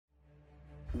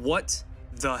What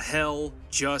the hell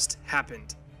just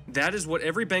happened? That is what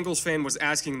every Bengals fan was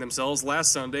asking themselves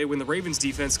last Sunday when the Ravens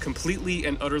defense completely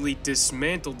and utterly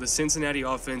dismantled the Cincinnati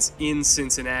offense in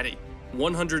Cincinnati.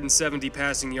 170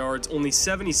 passing yards, only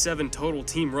 77 total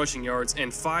team rushing yards,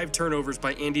 and 5 turnovers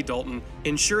by Andy Dalton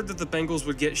ensured that the Bengals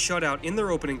would get shut out in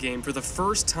their opening game for the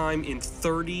first time in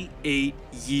 38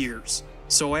 years.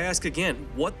 So I ask again,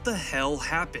 what the hell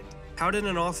happened? How did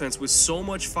an offense with so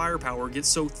much firepower get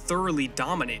so thoroughly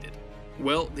dominated?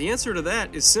 Well, the answer to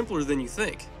that is simpler than you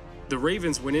think. The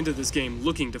Ravens went into this game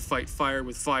looking to fight fire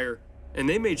with fire, and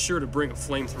they made sure to bring a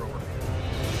flamethrower.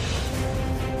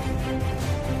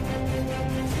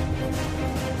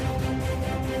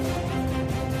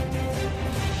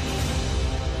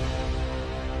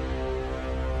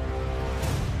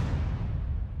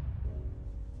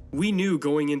 We knew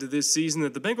going into this season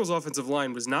that the Bengals' offensive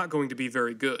line was not going to be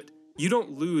very good. You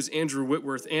don't lose Andrew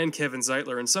Whitworth and Kevin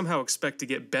Zeitler and somehow expect to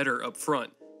get better up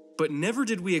front. But never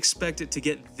did we expect it to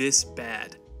get this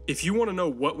bad. If you want to know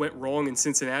what went wrong in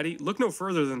Cincinnati, look no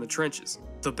further than the trenches.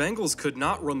 The Bengals could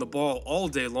not run the ball all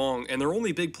day long, and their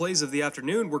only big plays of the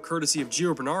afternoon were courtesy of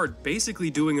Gio Bernard basically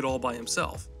doing it all by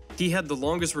himself. He had the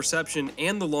longest reception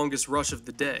and the longest rush of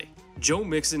the day. Joe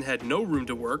Mixon had no room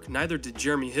to work, neither did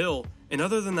Jeremy Hill, and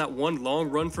other than that one long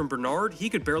run from Bernard, he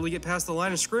could barely get past the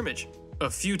line of scrimmage. A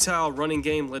futile running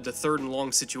game led to 3rd and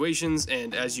long situations,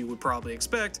 and as you would probably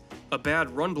expect, a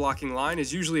bad run blocking line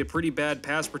is usually a pretty bad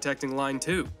pass protecting line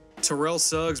too. Terrell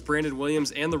Suggs, Brandon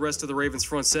Williams, and the rest of the Ravens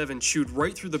front 7 chewed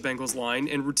right through the Bengals line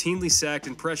and routinely sacked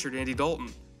and pressured Andy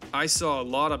Dalton. I saw a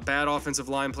lot of bad offensive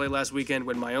line play last weekend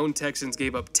when my own Texans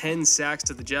gave up 10 sacks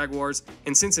to the Jaguars,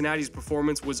 and Cincinnati's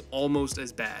performance was almost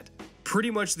as bad.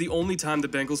 Pretty much the only time the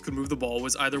Bengals could move the ball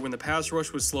was either when the pass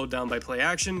rush was slowed down by play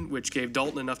action, which gave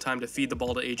Dalton enough time to feed the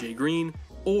ball to AJ Green,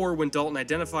 or when Dalton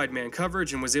identified man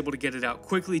coverage and was able to get it out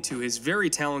quickly to his very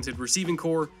talented receiving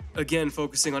core, again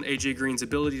focusing on AJ Green's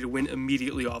ability to win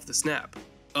immediately off the snap.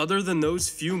 Other than those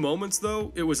few moments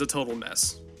though, it was a total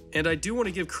mess. And I do want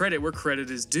to give credit where credit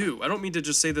is due. I don't mean to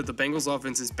just say that the Bengals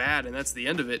offense is bad and that's the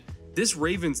end of it. This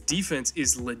Ravens defense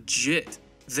is legit.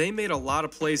 They made a lot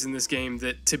of plays in this game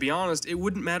that, to be honest, it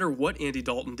wouldn't matter what Andy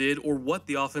Dalton did or what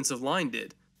the offensive line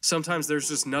did. Sometimes there's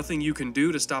just nothing you can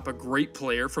do to stop a great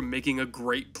player from making a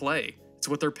great play. It's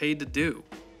what they're paid to do.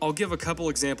 I'll give a couple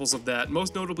examples of that,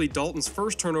 most notably Dalton's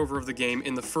first turnover of the game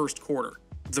in the first quarter.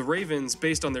 The Ravens,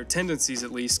 based on their tendencies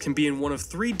at least, can be in one of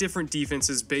 3 different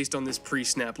defenses based on this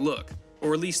pre-snap look,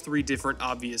 or at least 3 different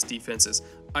obvious defenses,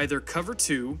 either cover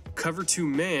 2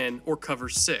 man, or cover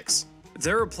 6.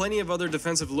 There are plenty of other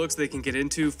defensive looks they can get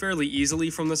into fairly easily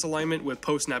from this alignment with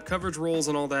post-snap coverage roles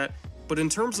and all that, but in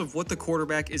terms of what the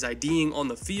quarterback is IDing on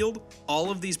the field,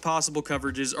 all of these possible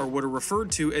coverages are what are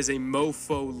referred to as a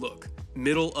MoFo look,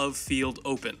 middle of field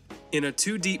open. In a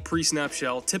 2-deep pre-snap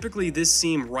shell, typically this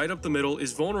seam right up the middle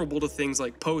is vulnerable to things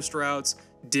like post routes,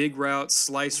 dig routes,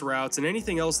 slice routes, and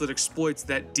anything else that exploits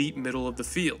that deep middle of the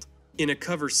field. In a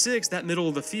cover 6, that middle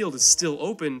of the field is still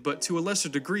open, but to a lesser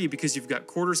degree because you've got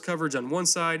quarters coverage on one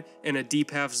side and a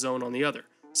deep half zone on the other.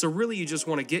 So really you just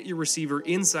want to get your receiver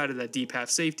inside of that deep half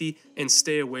safety and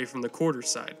stay away from the quarter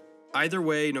side. Either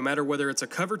way, no matter whether it's a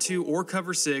cover 2 or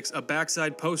cover 6, a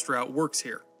backside post route works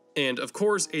here. And of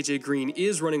course, AJ Green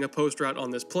is running a post route on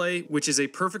this play, which is a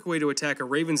perfect way to attack a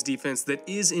Ravens defense that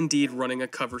is indeed running a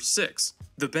cover 6.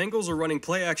 The Bengals are running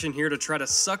play action here to try to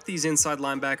suck these inside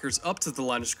linebackers up to the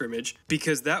line of scrimmage,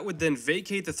 because that would then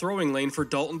vacate the throwing lane for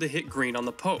Dalton to hit Green on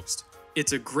the post.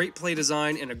 It's a great play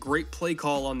design and a great play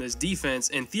call on this defense,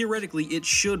 and theoretically it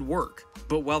should work.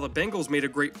 But while the Bengals made a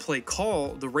great play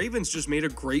call, the Ravens just made a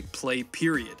great play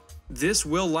period. This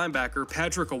will linebacker,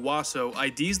 Patrick Owasso,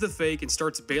 IDs the fake and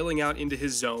starts bailing out into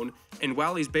his zone, and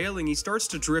while he's bailing, he starts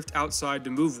to drift outside to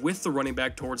move with the running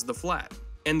back towards the flat.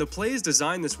 And the play is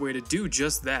designed this way to do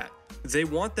just that. They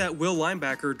want that will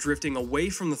linebacker drifting away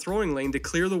from the throwing lane to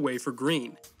clear the way for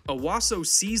Green. Owasso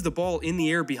sees the ball in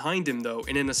the air behind him though,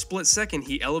 and in a split second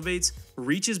he elevates,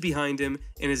 reaches behind him,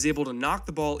 and is able to knock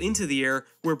the ball into the air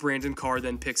where Brandon Carr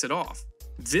then picks it off.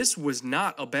 This was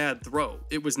not a bad throw.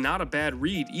 It was not a bad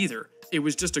read either. It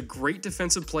was just a great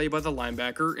defensive play by the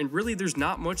linebacker, and really there's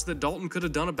not much that Dalton could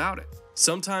have done about it.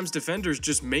 Sometimes defenders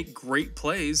just make great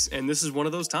plays, and this is one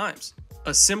of those times.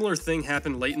 A similar thing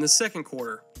happened late in the second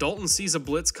quarter. Dalton sees a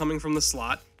blitz coming from the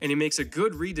slot, and he makes a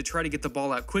good read to try to get the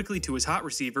ball out quickly to his hot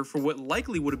receiver for what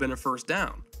likely would have been a first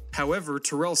down. However,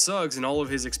 Terrell Suggs, in all of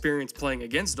his experience playing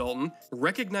against Dalton,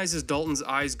 recognizes Dalton's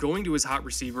eyes going to his hot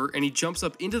receiver, and he jumps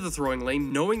up into the throwing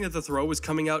lane knowing that the throw was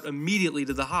coming out immediately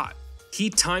to the hot. He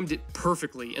timed it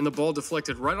perfectly, and the ball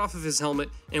deflected right off of his helmet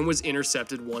and was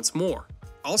intercepted once more.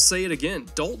 I'll say it again,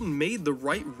 Dalton made the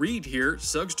right read here,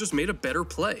 Suggs just made a better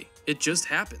play. It just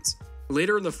happens.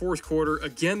 Later in the fourth quarter,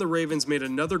 again the Ravens made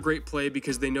another great play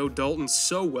because they know Dalton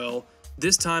so well.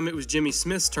 This time it was Jimmy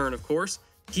Smith's turn, of course.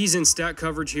 He's in stack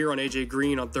coverage here on AJ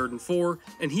Green on 3rd and 4,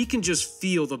 and he can just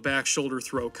feel the back shoulder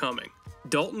throw coming.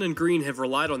 Dalton and Green have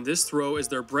relied on this throw as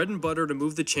their bread and butter to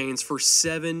move the chains for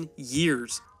 7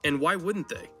 years. And why wouldn't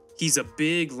they? He's a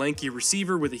big, lanky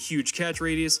receiver with a huge catch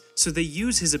radius, so they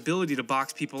use his ability to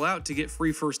box people out to get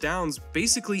free first downs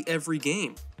basically every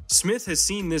game. Smith has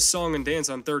seen this song and dance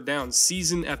on 3rd down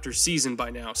season after season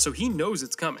by now, so he knows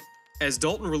it's coming. As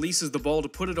Dalton releases the ball to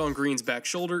put it on Green's back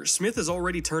shoulder, Smith is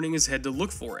already turning his head to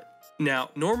look for it. Now,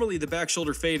 normally the back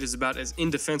shoulder fade is about as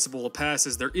indefensible a pass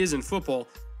as there is in football,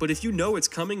 but if you know it's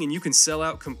coming and you can sell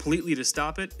out completely to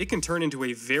stop it, it can turn into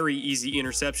a very easy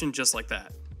interception just like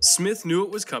that. Smith knew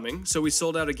it was coming, so he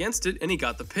sold out against it and he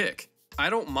got the pick. I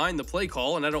don't mind the play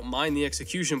call and I don't mind the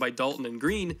execution by Dalton and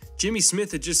Green. Jimmy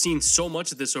Smith had just seen so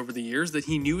much of this over the years that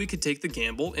he knew he could take the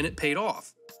gamble and it paid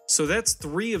off. So that's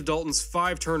 3 of Dalton's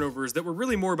 5 turnovers that were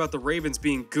really more about the Ravens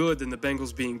being good than the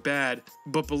Bengals being bad,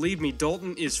 but believe me,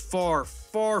 Dalton is far,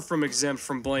 far from exempt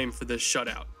from blame for this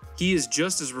shutout. He is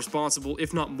just as responsible,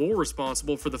 if not more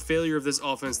responsible, for the failure of this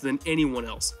offense than anyone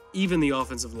else, even the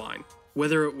offensive line.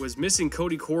 Whether it was missing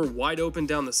Cody Core wide open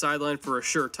down the sideline for a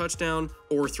sure touchdown,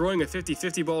 or throwing a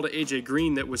 50-50 ball to AJ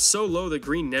Green that was so low that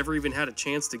Green never even had a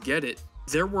chance to get it,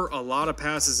 there were a lot of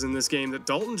passes in this game that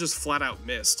Dalton just flat out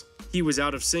missed. He was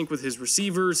out of sync with his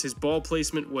receivers, his ball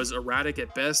placement was erratic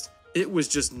at best, it was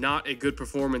just not a good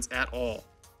performance at all.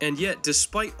 And yet,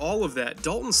 despite all of that,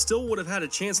 Dalton still would have had a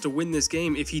chance to win this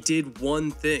game if he did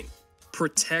one thing: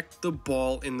 protect the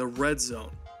ball in the red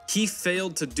zone. He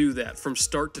failed to do that from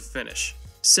start to finish.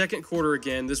 Second quarter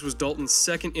again, this was Dalton's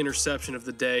 2nd interception of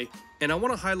the day, and I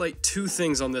want to highlight 2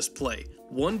 things on this play.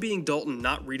 One being Dalton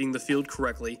not reading the field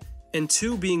correctly, and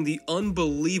 2 being the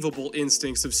unbelievable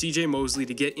instincts of CJ Mosley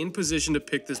to get in position to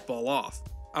pick this ball off.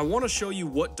 I want to show you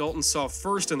what Dalton saw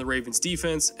first in the Ravens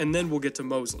defense, and then we'll get to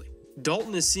Mosley.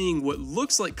 Dalton is seeing what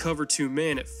looks like cover 2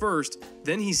 man at first,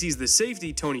 then he sees the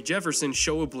safety, Tony Jefferson,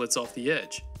 show a blitz off the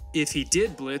edge. If he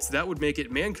did blitz, that would make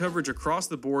it man coverage across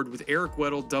the board with Eric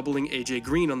Weddle doubling AJ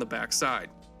Green on the backside.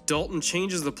 Dalton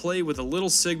changes the play with a little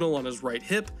signal on his right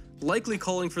hip, likely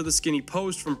calling for the skinny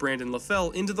post from Brandon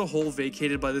LaFell into the hole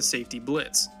vacated by the safety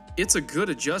blitz. It's a good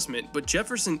adjustment, but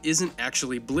Jefferson isn't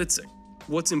actually blitzing.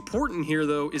 What's important here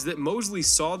though is that Mosley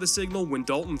saw the signal when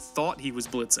Dalton thought he was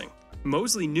blitzing.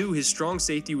 Mosley knew his strong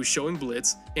safety was showing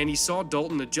blitz, and he saw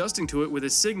Dalton adjusting to it with a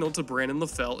signal to Brandon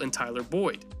LaFell and Tyler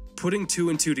Boyd. Putting 2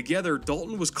 and 2 together,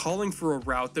 Dalton was calling for a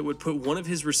route that would put one of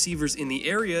his receivers in the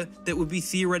area that would be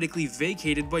theoretically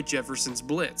vacated by Jefferson's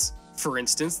blitz. For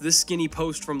instance, this skinny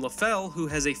post from LaFell, who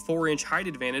has a 4-inch height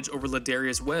advantage over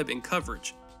Ladarius Webb in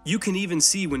coverage. You can even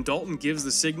see when Dalton gives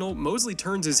the signal, Mosley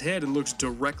turns his head and looks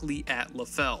directly at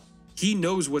LaFell. He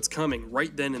knows what's coming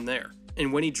right then and there.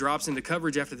 And when he drops into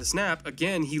coverage after the snap,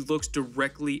 again he looks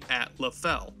directly at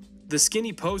LaFell. The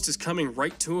skinny post is coming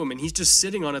right to him and he's just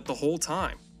sitting on it the whole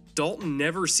time. Dalton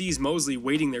never sees Mosley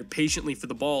waiting there patiently for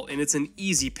the ball, and it's an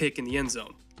easy pick in the end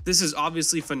zone. This is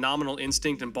obviously phenomenal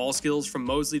instinct and ball skills from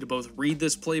Mosley to both read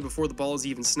this play before the ball is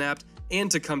even snapped and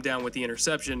to come down with the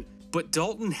interception, but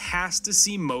Dalton has to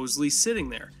see Mosley sitting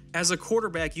there. As a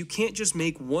quarterback, you can't just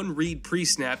make one read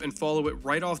pre-snap and follow it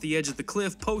right off the edge of the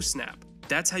cliff post-snap.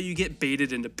 That's how you get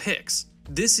baited into picks.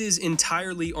 This is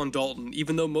entirely on Dalton,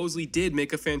 even though Mosley did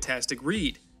make a fantastic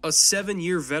read. A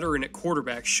 7-year veteran at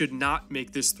quarterback should not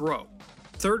make this throw.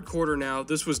 Third quarter now,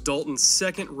 this was Dalton's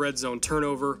 2nd red zone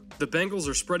turnover. The Bengals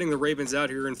are spreading the Ravens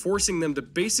out here and forcing them to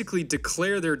basically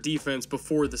declare their defense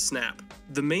before the snap.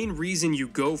 The main reason you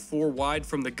go 4 wide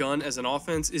from the gun as an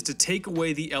offense is to take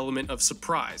away the element of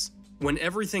surprise. When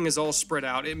everything is all spread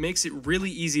out, it makes it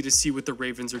really easy to see what the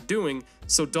Ravens are doing,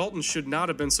 so Dalton should not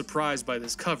have been surprised by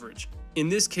this coverage. In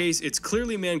this case, it's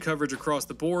clearly man coverage across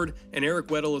the board, and Eric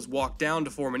Weddle is walked down to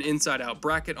form an inside-out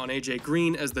bracket on AJ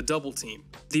Green as the double team.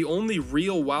 The only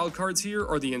real wildcards here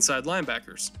are the inside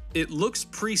linebackers. It looks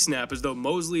pre-snap as though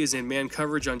Mosley is in man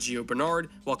coverage on Gio Bernard,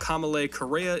 while Kamalei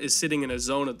Correa is sitting in a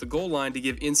zone at the goal line to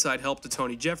give inside help to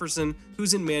Tony Jefferson,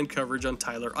 who's in man coverage on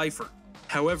Tyler Eifert.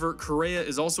 However, Correa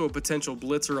is also a potential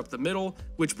blitzer up the middle,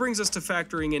 which brings us to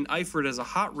factoring in Eifert as a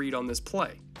hot read on this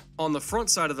play. On the front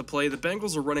side of the play, the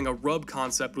Bengals are running a rub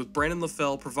concept with Brandon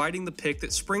LaFell providing the pick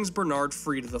that springs Bernard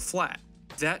free to the flat.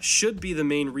 That should be the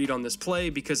main read on this play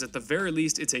because at the very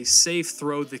least it's a safe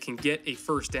throw that can get a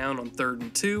first down on 3rd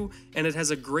and 2, and it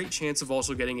has a great chance of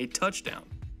also getting a touchdown.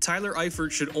 Tyler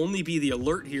Eifert should only be the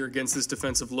alert here against this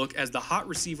defensive look as the hot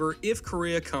receiver if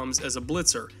Correa comes as a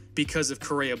blitzer, because if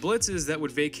Correa blitzes, that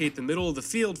would vacate the middle of the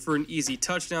field for an easy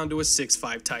touchdown to a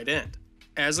 6'5" tight end.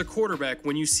 As a quarterback,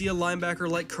 when you see a linebacker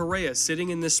like Correa sitting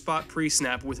in this spot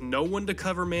pre-snap with no one to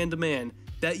cover man-to-man,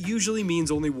 that usually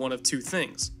means only one of two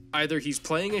things. Either he's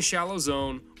playing a shallow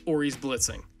zone or he's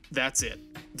blitzing. That's it.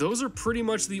 Those are pretty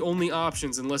much the only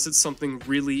options unless it's something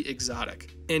really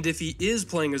exotic. And if he is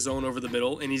playing a zone over the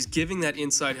middle and he's giving that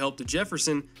inside help to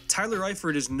Jefferson, Tyler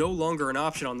Eifert is no longer an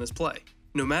option on this play.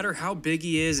 No matter how big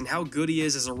he is and how good he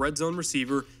is as a red zone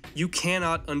receiver, you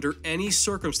cannot, under any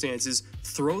circumstances,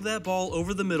 throw that ball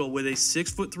over the middle with a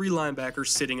 6'3" linebacker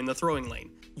sitting in the throwing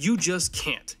lane. You just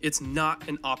can't. It's not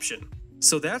an option.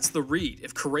 So that's the read.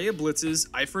 If Correa blitzes,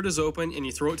 Eifert is open and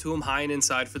you throw it to him high and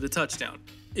inside for the touchdown.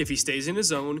 If he stays in his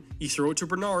zone, you throw it to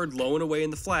Bernard low and away in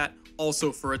the flat,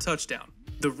 also for a touchdown.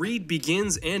 The read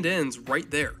begins and ends right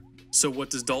there. So what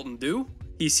does Dalton do?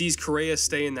 He sees Correa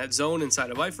stay in that zone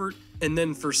inside of Eifert, and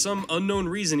then for some unknown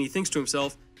reason he thinks to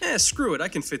himself, screw it, I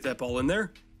can fit that ball in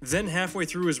there. Then halfway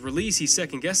through his release, he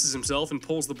second guesses himself and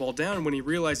pulls the ball down when he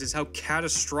realizes how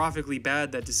catastrophically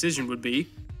bad that decision would be.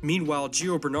 Meanwhile,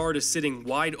 Gio Bernard is sitting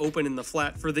wide open in the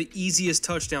flat for the easiest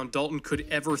touchdown Dalton could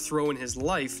ever throw in his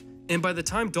life, and by the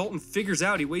time Dalton figures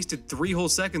out he wasted 3 whole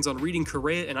seconds on reading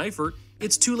Correa and Eifert,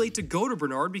 it's too late to go to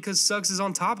Bernard because Suggs is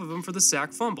on top of him for the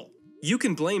sack fumble. You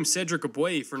can blame Cedric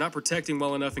Ogbuehi for not protecting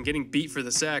well enough and getting beat for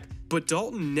the sack, but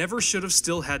Dalton never should have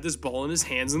still had this ball in his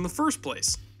hands in the first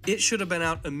place. It should have been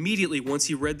out immediately once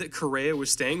he read that Correa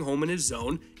was staying home in his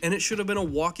zone, and it should have been a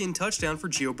walk-in touchdown for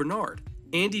Gio Bernard.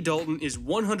 Andy Dalton is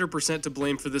 100% to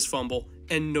blame for this fumble,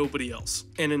 and nobody else.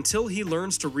 And until he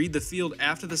learns to read the field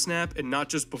after the snap and not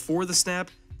just before the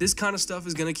snap, this kind of stuff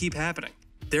is going to keep happening.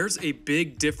 There's a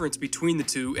big difference between the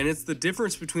two, and it's the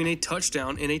difference between a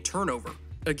touchdown and a turnover.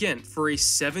 Again, for a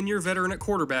 7-year veteran at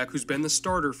quarterback who's been the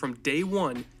starter from day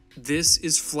one, this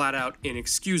is flat out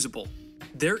inexcusable.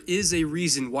 There is a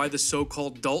reason why the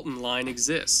so-called Dalton line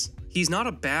exists. He's not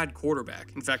a bad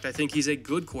quarterback. In fact, I think he's a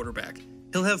good quarterback.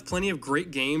 He'll have plenty of great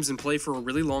games and play for a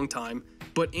really long time,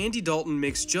 but Andy Dalton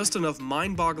makes just enough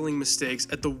mind-boggling mistakes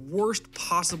at the worst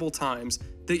possible times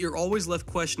that you're always left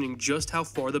questioning just how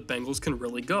far the Bengals can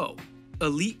really go.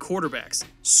 Elite quarterbacks,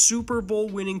 Super Bowl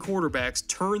winning quarterbacks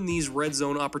turn these red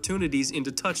zone opportunities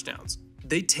into touchdowns.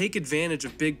 They take advantage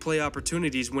of big play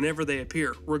opportunities whenever they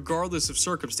appear, regardless of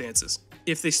circumstances.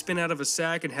 If they spin out of a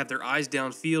sack and have their eyes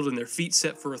downfield and their feet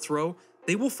set for a throw,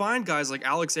 they will find guys like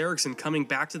Alex Erickson coming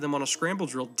back to them on a scramble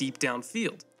drill deep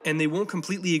downfield. And they won't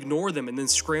completely ignore them and then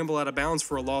scramble out of bounds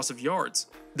for a loss of yards.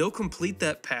 They'll complete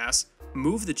that pass,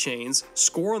 move the chains,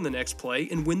 score on the next play,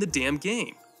 and win the damn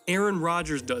game. Aaron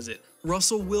Rodgers does it.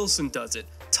 Russell Wilson does it.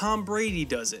 Tom Brady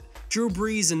does it. Drew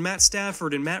Brees and Matt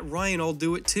Stafford and Matt Ryan all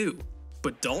do it too.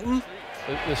 But Dalton?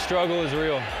 The struggle is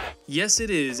real. Yes, it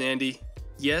is, Andy.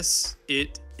 Yes,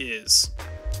 it is.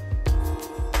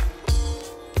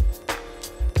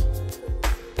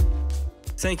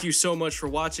 Thank you so much for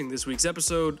watching this week's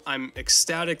episode. I'm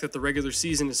ecstatic that the regular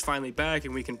season is finally back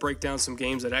and we can break down some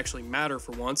games that actually matter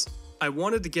for once. I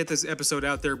wanted to get this episode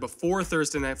out there before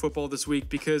Thursday Night Football this week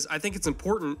because I think it's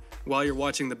important, while you're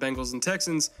watching the Bengals and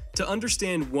Texans, to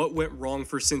understand what went wrong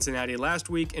for Cincinnati last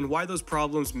week and why those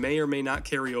problems may or may not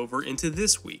carry over into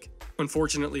this week.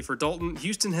 Unfortunately for Dalton,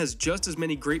 Houston has just as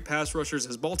many great pass rushers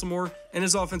as Baltimore, and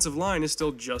his offensive line is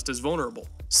still just as vulnerable.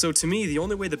 So to me, the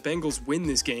only way the Bengals win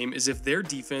this game is if their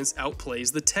defense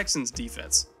outplays the Texans'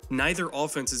 defense. Neither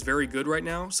offense is very good right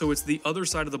now, so it's the other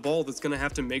side of the ball that's going to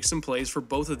have to make some plays for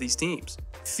both of these teams.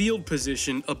 Field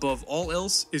position, above all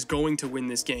else, is going to win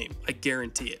this game. I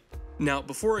guarantee it. Now,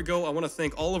 before I go, I want to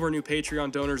thank all of our new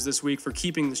Patreon donors this week for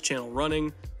keeping this channel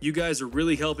running. You guys are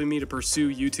really helping me to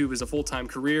pursue YouTube as a full-time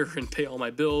career and pay all my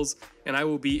bills, and I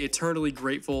will be eternally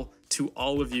grateful to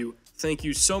all of you. Thank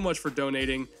you so much for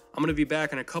donating. I'm going to be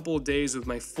back in a couple of days with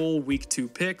my full Week 2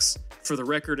 picks. For the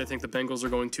record, I think the Bengals are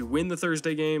going to win the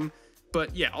Thursday game.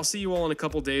 But yeah, I'll see you all in a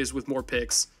couple of days with more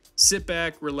picks. Sit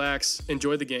back, relax,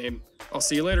 enjoy the game. I'll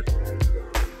see you later.